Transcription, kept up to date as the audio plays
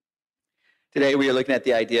Today we are looking at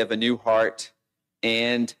the idea of a new heart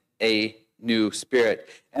and a new spirit.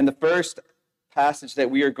 And the first passage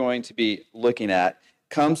that we are going to be looking at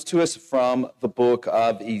comes to us from the book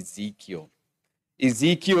of Ezekiel.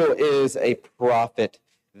 Ezekiel is a prophet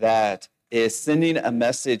that is sending a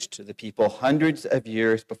message to the people hundreds of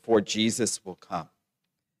years before Jesus will come.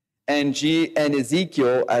 And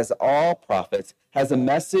Ezekiel, as all prophets, has a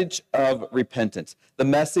message of repentance, the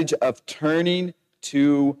message of turning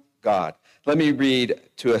to God. Let me read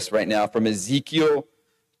to us right now from Ezekiel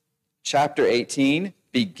chapter 18,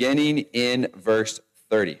 beginning in verse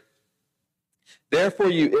 30. Therefore,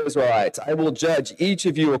 you Israelites, I will judge each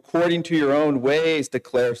of you according to your own ways,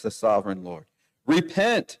 declares the sovereign Lord.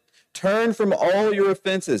 Repent, turn from all your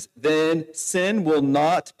offenses, then sin will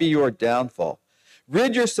not be your downfall.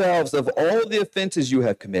 Rid yourselves of all the offenses you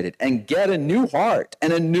have committed, and get a new heart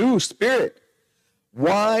and a new spirit.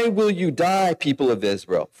 Why will you die, people of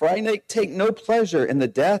Israel? For I take no pleasure in the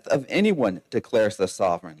death of anyone, declares the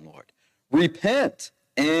sovereign Lord. Repent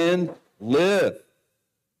and live.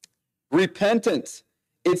 Repentance,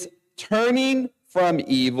 it's turning from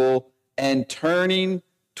evil and turning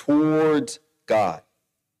towards God.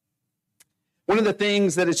 One of the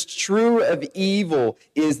things that is true of evil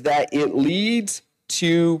is that it leads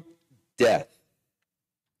to death.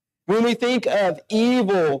 When we think of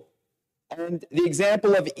evil, and the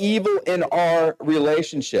example of evil in our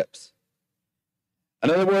relationships. In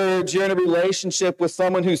other words, you're in a relationship with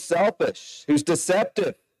someone who's selfish, who's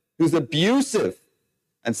deceptive, who's abusive,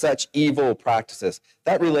 and such evil practices.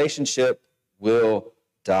 That relationship will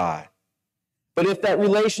die. But if that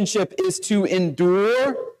relationship is to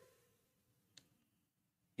endure,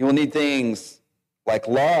 you will need things like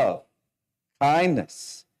love,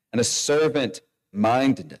 kindness, and a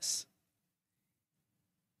servant-mindedness.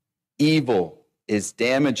 Evil is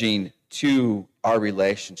damaging to our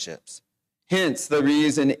relationships. Hence, the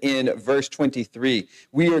reason in verse 23,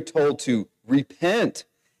 we are told to repent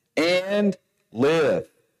and live.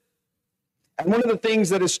 And one of the things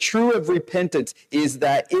that is true of repentance is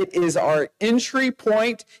that it is our entry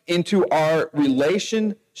point into our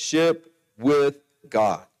relationship with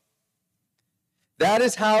God. That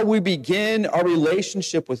is how we begin our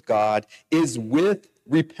relationship with God, is with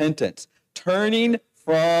repentance, turning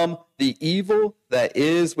from the evil that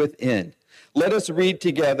is within. Let us read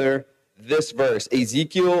together this verse,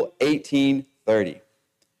 Ezekiel 18:30.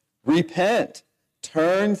 Repent,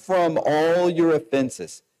 turn from all your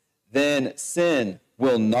offenses, then sin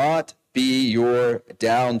will not be your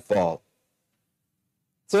downfall.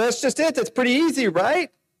 So that's just it. That's pretty easy, right?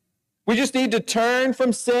 We just need to turn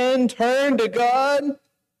from sin, turn to God,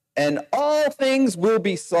 and all things will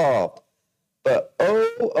be solved. But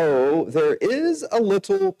there is a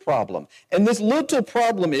little problem. And this little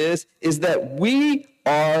problem is that we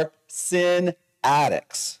are sin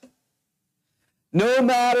addicts. No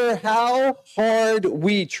matter how hard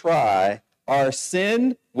we try, our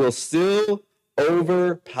sin will still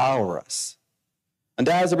overpower us. And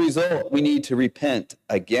as a result, we need to repent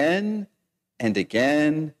again and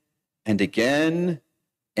again and again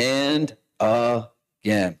and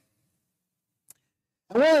again.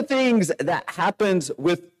 And one of the things that happens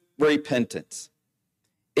with repentance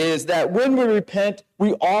is that when we repent,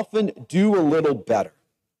 we often do a little better.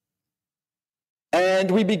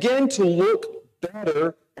 And we begin to look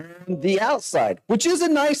better on the outside, which is a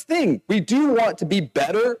nice thing. We do want to be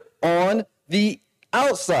better on the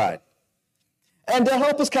outside. And to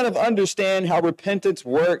help us kind of understand how repentance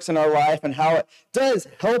works in our life and how it does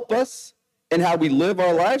help us in how we live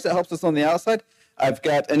our lives, it helps us on the outside, I've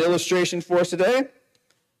got an illustration for us today.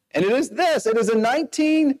 And it is this. It is a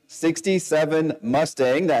 1967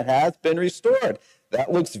 Mustang that has been restored.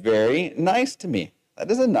 That looks very nice to me.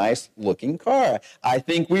 That is a nice looking car. I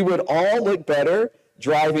think we would all look better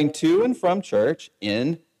driving to and from church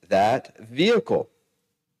in that vehicle.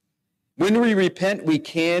 When we repent, we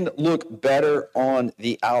can look better on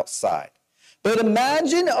the outside. But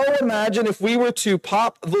imagine if we were to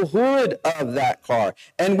pop the hood of that car.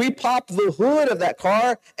 And we pop the hood of that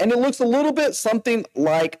car, and it looks a little bit something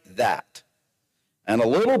like that. And a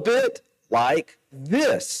little bit like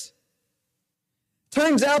this.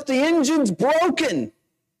 Turns out the engine's broken.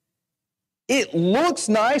 It looks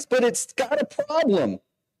nice, but it's got a problem.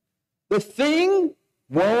 The thing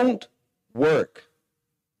won't work.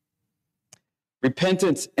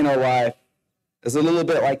 Repentance in our life is a little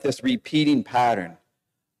bit like this repeating pattern.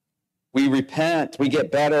 We repent, we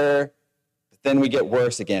get better, but then we get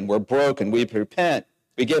worse again. We're broken. We repent,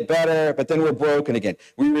 we get better, but then we're broken again.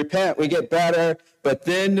 We repent, we get better, but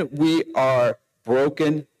then we are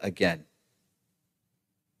broken again.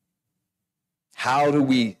 How do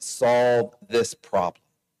we solve this problem?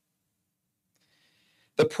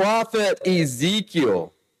 The prophet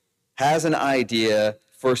Ezekiel has an idea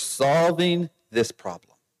for solving this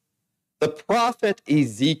problem. The prophet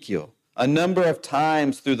Ezekiel, a number of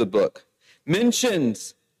times through the book,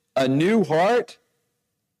 mentions a new heart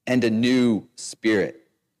and a new spirit.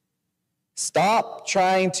 Stop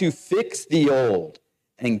trying to fix the old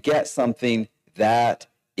and get something that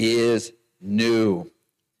is new.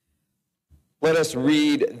 Let us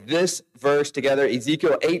read this verse together,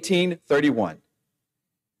 Ezekiel 18:31.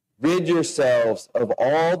 Rid yourselves of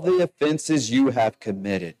all the offenses you have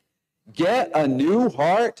committed. Get a new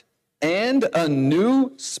heart and a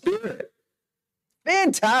new spirit.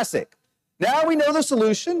 Fantastic. Now we know the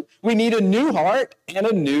solution. We need a new heart and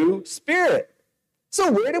a new spirit.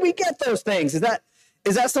 So where do we get those things? Is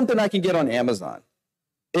that something I can get on Amazon?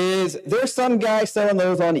 Is there some guy selling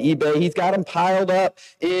those on eBay? He's got them piled up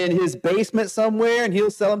in his basement somewhere, and he'll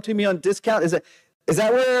sell them to me on discount. Is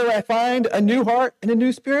that where I find a new heart and a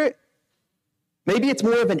new spirit? Maybe it's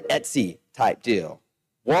more of an Etsy type deal.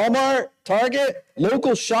 Walmart, Target,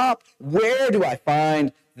 local shop. Where do I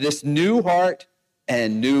find this new heart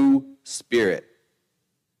and new spirit?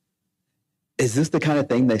 Is this the kind of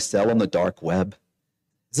thing they sell on the dark web?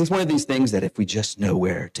 Is this one of these things that if we just know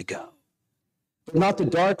where to go? But not the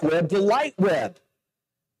dark web, the light web.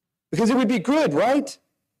 Because it would be good, right?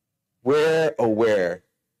 Where, oh where,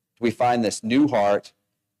 do we find this new heart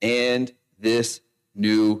and this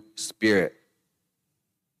new spirit?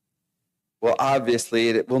 Well, obviously,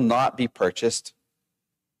 it will not be purchased,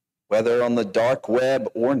 whether on the dark web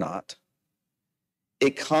or not.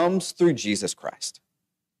 It comes through Jesus Christ.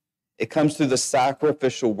 It comes through the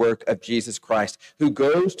sacrificial work of Jesus Christ, who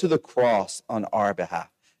goes to the cross on our behalf,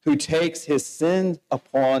 who takes his sin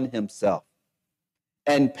upon himself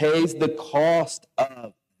and pays the cost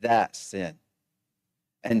of that sin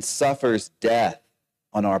and suffers death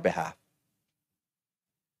on our behalf.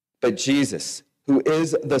 But Jesus, who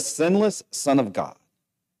is the sinless Son of God,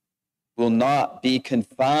 will not be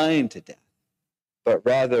confined to death, but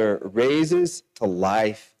rather raises to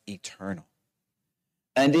life eternal.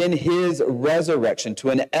 And in his resurrection to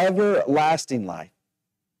an everlasting life,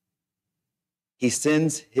 he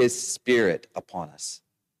sends his Spirit upon us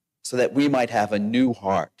so that we might have a new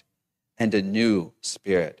heart and a new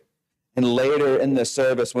spirit. And later in the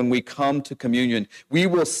service, when we come to communion, we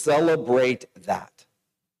will celebrate that.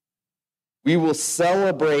 We will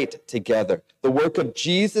celebrate together the work of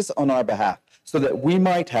Jesus on our behalf so that we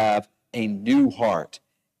might have a new heart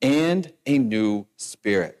and a new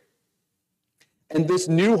spirit. And this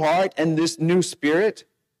new heart and this new spirit,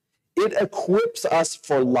 it equips us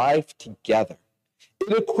for life together.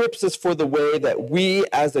 It equips us for the way that we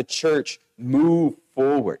as a church move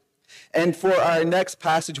forward. And for our next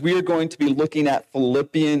passage, we are going to be looking at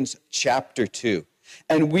Philippians chapter 2.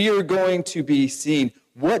 And we are going to be seeing,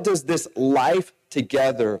 what does this life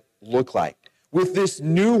together look like with this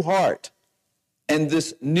new heart and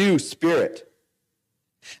this new spirit?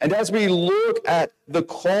 And as we look at the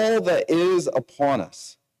call that is upon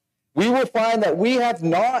us, we will find that we have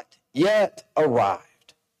not yet arrived.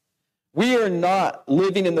 We are not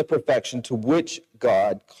living in the perfection to which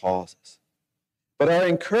God calls us. But our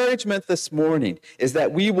encouragement this morning is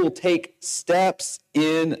that we will take steps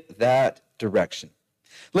in that direction.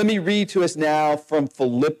 Let me read to us now from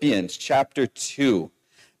Philippians chapter 2.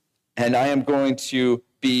 And I am going to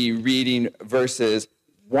be reading verses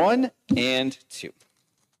 1 and 2.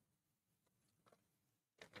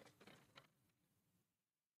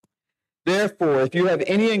 Therefore, if you have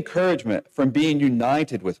any encouragement from being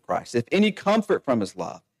united with Christ, if any comfort from his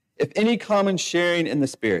love, if any common sharing in the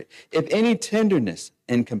Spirit, if any tenderness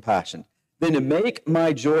and compassion, then make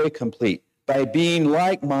my joy complete by being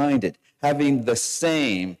like-minded, having the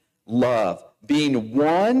same love, being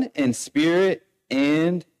one in spirit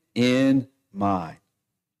and in mind.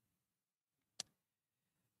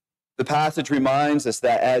 The passage reminds us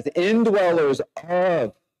that as indwellers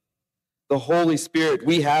of the Holy Spirit,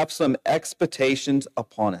 we have some expectations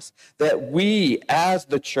upon us, that we as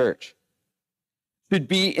the church should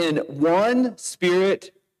be in one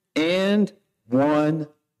spirit and one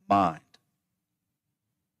mind.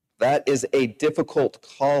 That is a difficult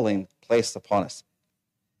calling placed upon us.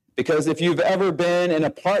 Because if you've ever been in a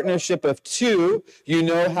partnership of two, you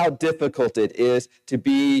know how difficult it is to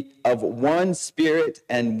be of one spirit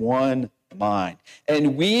and one mind.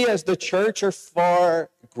 And we as the church are far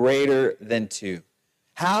greater than two.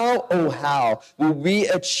 How, oh how, will we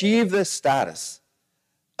achieve this status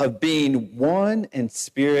of being one in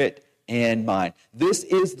spirit and mind? This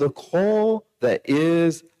is the call that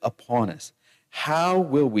is upon us. How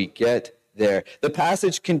will we get there. The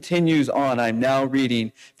passage continues on. I'm now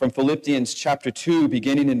reading from Philippians chapter 2,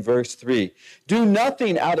 beginning in verse 3. Do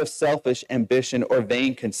nothing out of selfish ambition or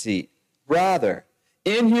vain conceit. Rather,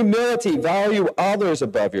 in humility, value others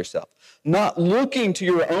above yourself, not looking to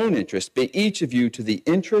your own interest, but each of you to the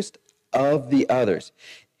interest of the others.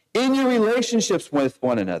 In your relationships with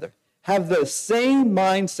one another, have the same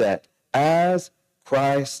mindset as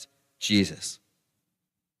Christ Jesus.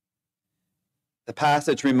 The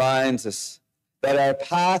passage reminds us that our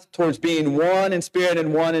path towards being one in spirit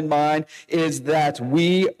and one in mind is that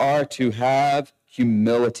we are to have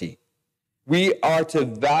humility. We are to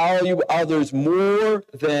value others more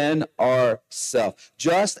than ourselves,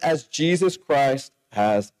 just as Jesus Christ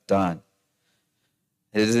has done.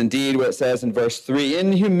 It is indeed what it says in verse 3,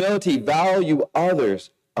 in humility, value others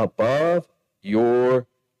above yourself.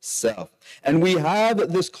 And we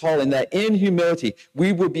have this calling that in humility,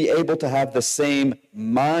 we will be able to have the same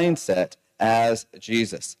mindset as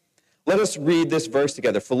Jesus. Let us read this verse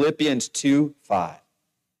together, Philippians 2:5.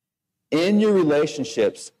 In your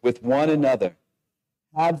relationships with one another,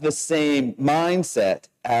 have the same mindset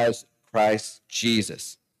as Christ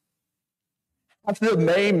Jesus. Have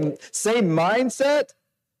the same mindset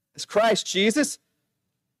as Christ Jesus.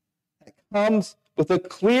 It comes with a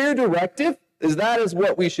clear directive, as that is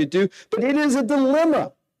what we should do, but it is a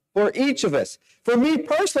dilemma for each of us. For me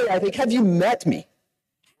personally, I think, have you met me?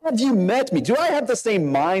 Have you met me? Do I have the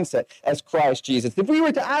same mindset as Christ Jesus? If we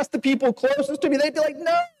were to ask the people closest to me, they'd be like,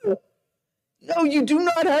 no. No, you do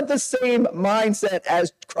not have the same mindset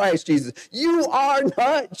as Christ Jesus. You are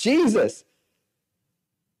not Jesus.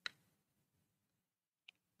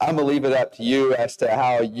 I'm going to leave it up to you as to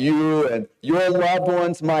how you and your loved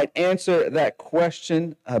ones might answer that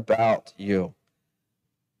question about you.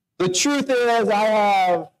 The truth is, I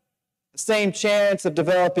have the same chance of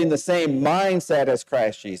developing the same mindset as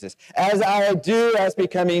Christ Jesus, as I do as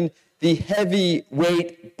becoming the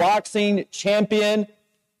heavyweight boxing champion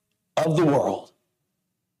of the world.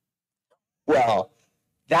 Well,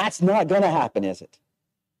 that's not going to happen, is it?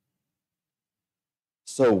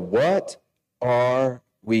 So what are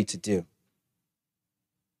we to do?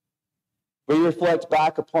 We reflect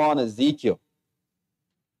back upon Ezekiel,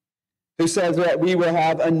 who says that we will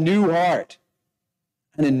have a new heart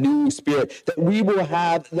and a new spirit, that we will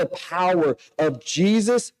have the power of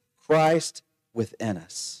Jesus Christ within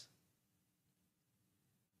us.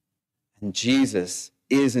 And Jesus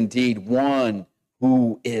is indeed one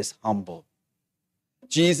who is humble.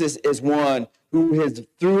 Jesus is one who has,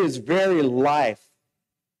 through his very life,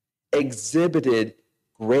 exhibited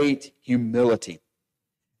great humility.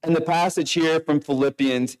 And the passage here from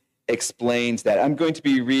Philippians explains that. I'm going to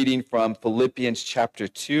be reading from Philippians chapter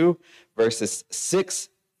 2, verses 6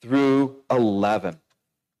 through 11.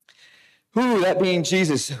 Who, that being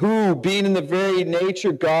Jesus, who, being in the very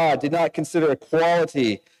nature God, did not consider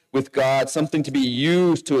equality with God something to be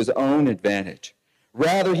used to his own advantage.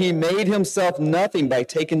 Rather, he made himself nothing by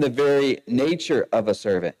taking the very nature of a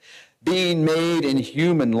servant, being made in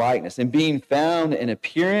human likeness and being found in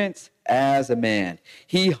appearance as a man.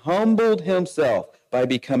 He humbled himself by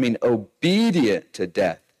becoming obedient to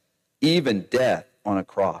death, even death on a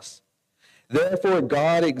cross. Therefore,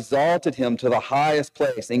 God exalted him to the highest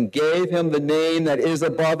place and gave him the name that is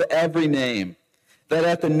above every name, that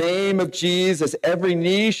at the name of Jesus every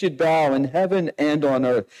knee should bow in heaven and on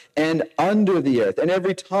earth and under the earth, and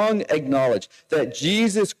every tongue acknowledge that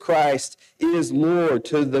Jesus Christ is Lord,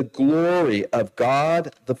 to the glory of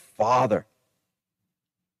God the Father.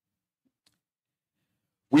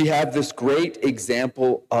 We have this great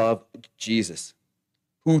example of Jesus,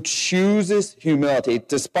 who chooses humility,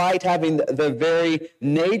 despite having the very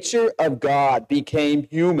nature of God, became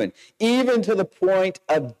human, even to the point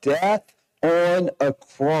of death on a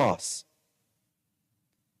cross.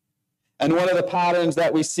 And one of the patterns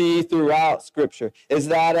that we see throughout Scripture is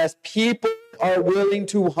that as people are willing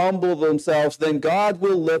to humble themselves, then God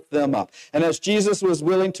will lift them up. And as Jesus was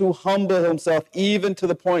willing to humble himself even to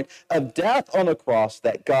the point of death on a cross,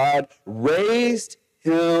 that God raised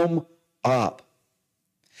him up.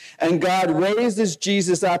 And God raises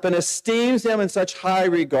Jesus up and esteems him in such high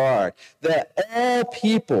regard that all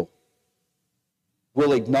people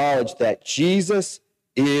will acknowledge that Jesus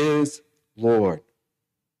is Lord.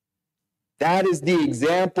 That is the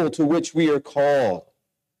example to which we are called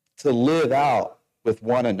to live out with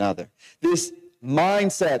one another. This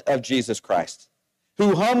mindset of Jesus Christ,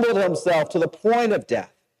 who humbled himself to the point of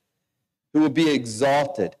death, who will be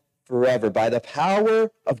exalted forever by the power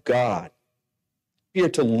of God. We are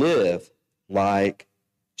to live like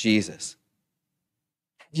Jesus.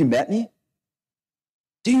 Have you met me?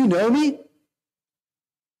 Do you know me?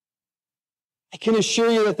 I can assure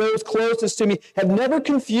you that those closest to me have never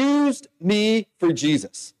confused me for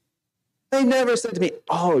Jesus. They never said to me,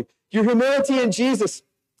 oh, your humility and Jesus,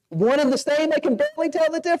 one and the same, I can barely tell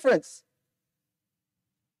the difference.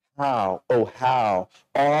 How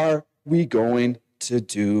are we going to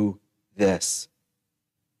do this?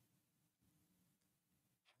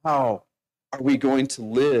 How are we going to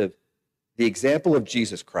live the example of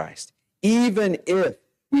Jesus Christ, even if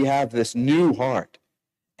we have this new heart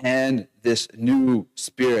and this new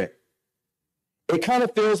spirit? It kind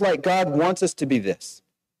of feels like God wants us to be this.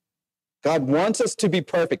 God wants us to be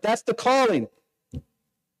perfect. That's the calling.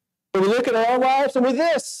 But we look at our lives and we're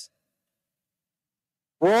this.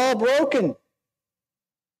 We're all broken.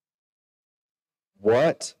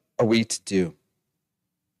 What are we to do?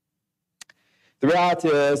 The reality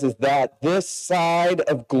is that this side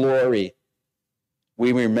of glory,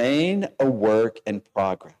 we remain a work in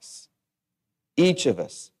progress. Each of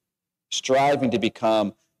us striving to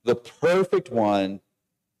become the perfect one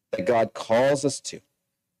that God calls us to.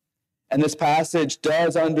 And this passage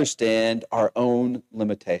does understand our own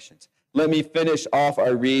limitations. Let me finish off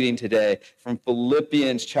our reading today from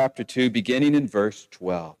Philippians chapter 2, beginning in verse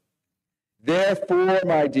 12. Therefore,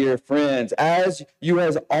 my dear friends, as you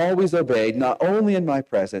have always obeyed, not only in my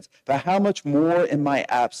presence, but how much more in my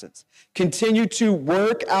absence, continue to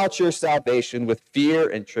work out your salvation with fear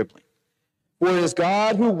and trembling. For it is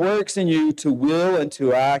God who works in you to will and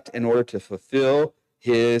to act in order to fulfill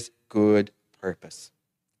his good purpose.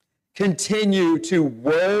 Continue to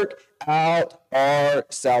work out our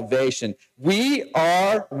salvation. We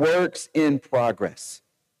are works in progress.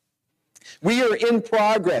 We are in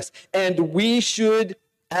progress, and we should,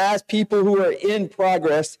 as people who are in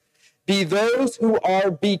progress, be those who are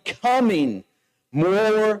becoming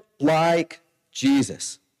more like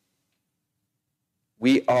Jesus.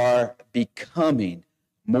 We are becoming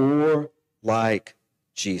more like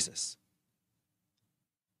Jesus.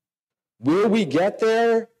 Will we get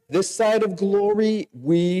there this side of glory?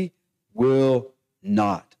 We will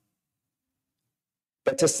not.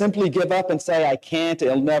 But to simply give up and say, I can't,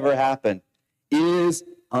 it'll never happen, is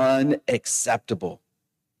unacceptable.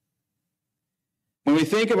 When we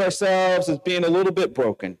think of ourselves as being a little bit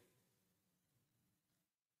broken,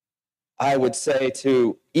 I would say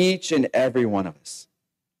to each and every one of us,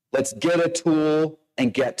 let's get a tool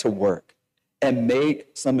and get to work and make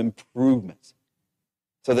some improvements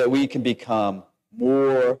so that we can become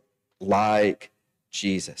more like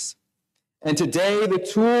Jesus. And today, the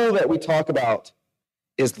tool that we talk about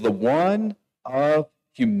is the one of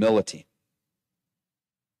humility,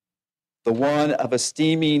 the one of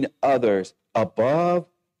esteeming others above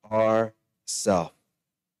ourselves.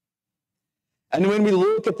 And when we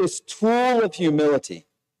look at this tool of humility,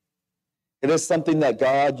 it is something that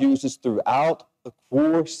God uses throughout the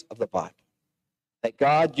course of the Bible, that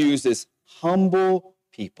God uses humble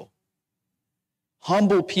people.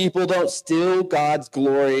 Humble people don't steal God's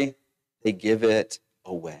glory, they give it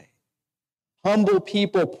away. Humble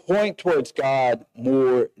people point towards God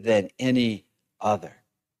more than any other.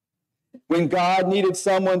 When God needed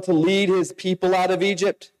someone to lead his people out of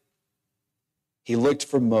Egypt, he looked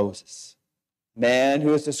for Moses, man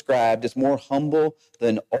who is described as more humble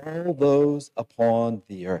than all those upon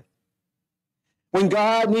the earth. When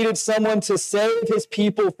God needed someone to save his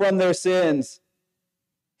people from their sins,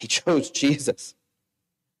 he chose Jesus,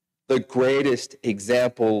 the greatest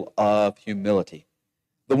example of humility.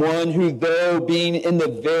 The one who, though being in the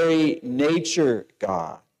very nature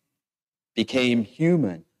God, became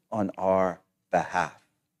human on our behalf.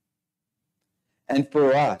 And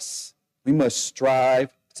for us, we must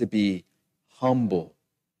strive to be humble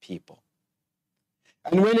people.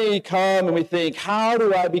 And when we come and we think, how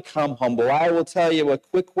do I become humble? I will tell you a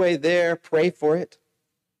quick way there, pray for it.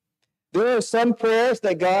 There are some prayers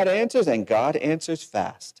that God answers, and God answers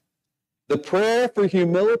fast. The prayer for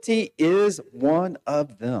humility is one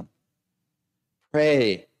of them.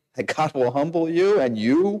 Pray that God will humble you, and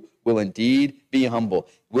you will indeed be humble.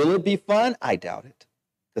 Will it be fun? I doubt it,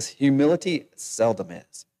 because humility seldom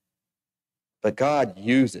is. But God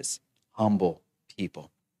uses humble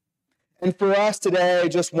people. And for us today,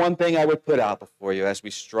 just one thing I would put out before you as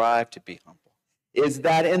we strive to be humble is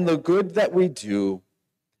that in the good that we do,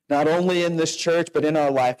 not only in this church, but in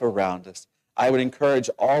our life around us, I would encourage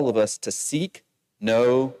all of us to seek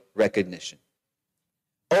no recognition.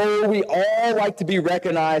 Oh, we all like to be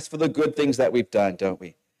recognized for the good things that we've done, don't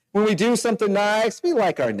we? When we do something nice, we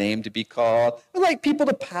like our name to be called. We like people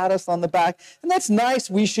to pat us on the back. And that's nice.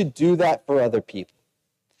 We should do that for other people.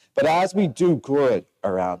 But as we do good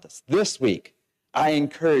around us, this week, I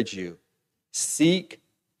encourage you, seek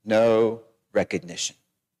no recognition.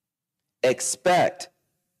 expect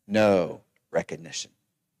no recognition.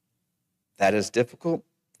 That is difficult.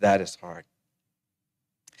 That is hard.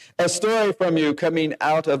 A story from you coming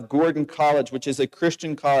out of Gordon College, which is a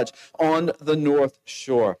Christian college on the North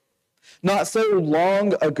Shore. Not so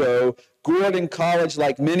long ago, Gordon College,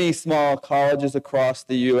 like many small colleges across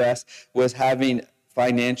the U.S., was having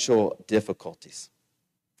financial difficulties.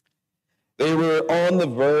 They were on the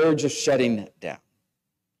verge of shutting down.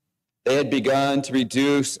 They had begun to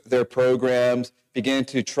reduce their programs, began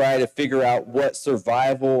to try to figure out what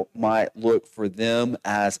survival might look for them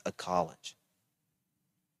as a college.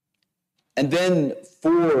 And then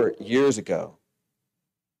 4 years ago,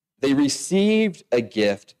 they received a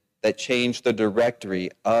gift that changed the directory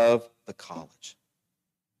of the college.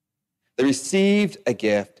 They received a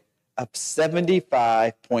gift of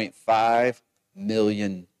 $75.5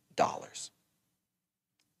 million.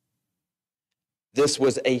 This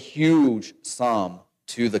was a huge sum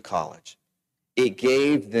to the college. It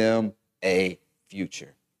gave them a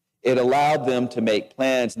future. It allowed them to make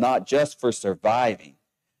plans not just for surviving,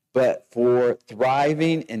 but for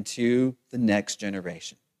thriving into the next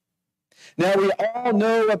generation. Now, we all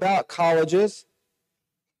know about colleges.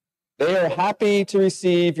 They are happy to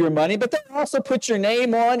receive your money, but they also put your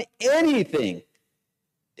name on anything.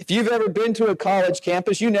 If you've ever been to a college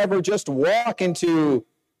campus, you never just walk into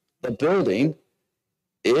the building.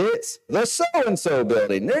 It's the so-and-so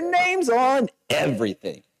building. Their name's on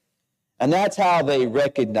everything. And that's how they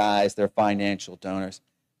recognize their financial donors.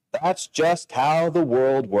 That's just how the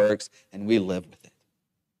world works, and we live with it.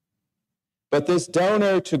 But this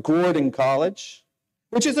donor to Gordon College,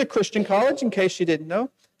 which is a Christian college, in case you didn't know,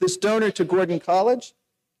 this donor to Gordon College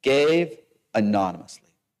gave anonymously.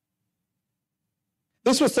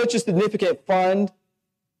 This was such a significant fund,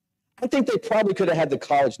 I think they probably could have had the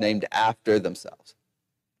college named after themselves.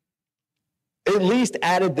 At least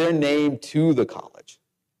added their name to the college.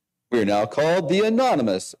 We are now called the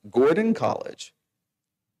anonymous Gordon College.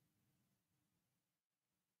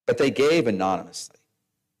 But they gave anonymously.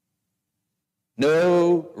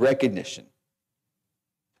 No recognition.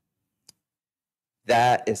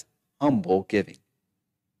 That is humble giving.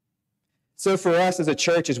 So for us as a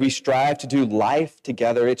church, as we strive to do life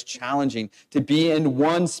together, it's challenging to be in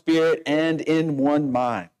one spirit and in one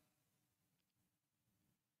mind.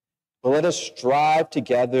 But let us strive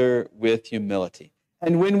together with humility.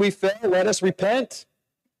 And when we fail, let us repent,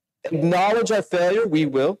 acknowledge our failure, we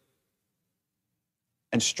will,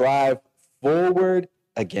 and strive forward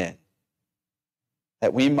again,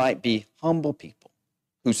 that we might be humble people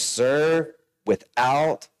who serve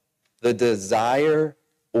without the desire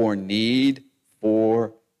or need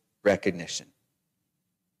for recognition.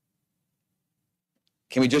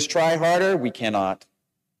 Can we just try harder? We cannot.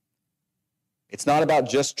 It's not about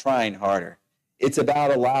just trying harder. It's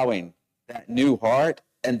about allowing that new heart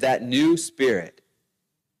and that new spirit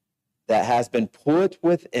that has been put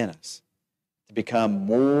within us to become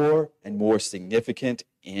more and more significant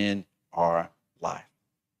in our life.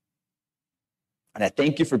 And I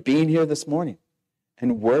thank you for being here this morning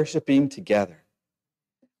and worshiping together.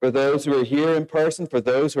 For those who are here in person, for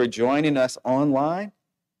those who are joining us online,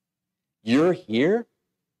 you're here,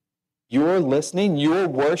 you're listening, you're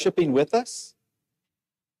worshiping with us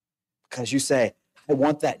because you say, I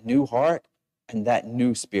want that new heart and that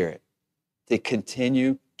new spirit to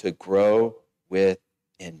continue to grow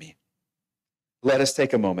within me. Let us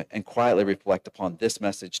take a moment and quietly reflect upon this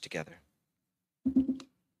message together.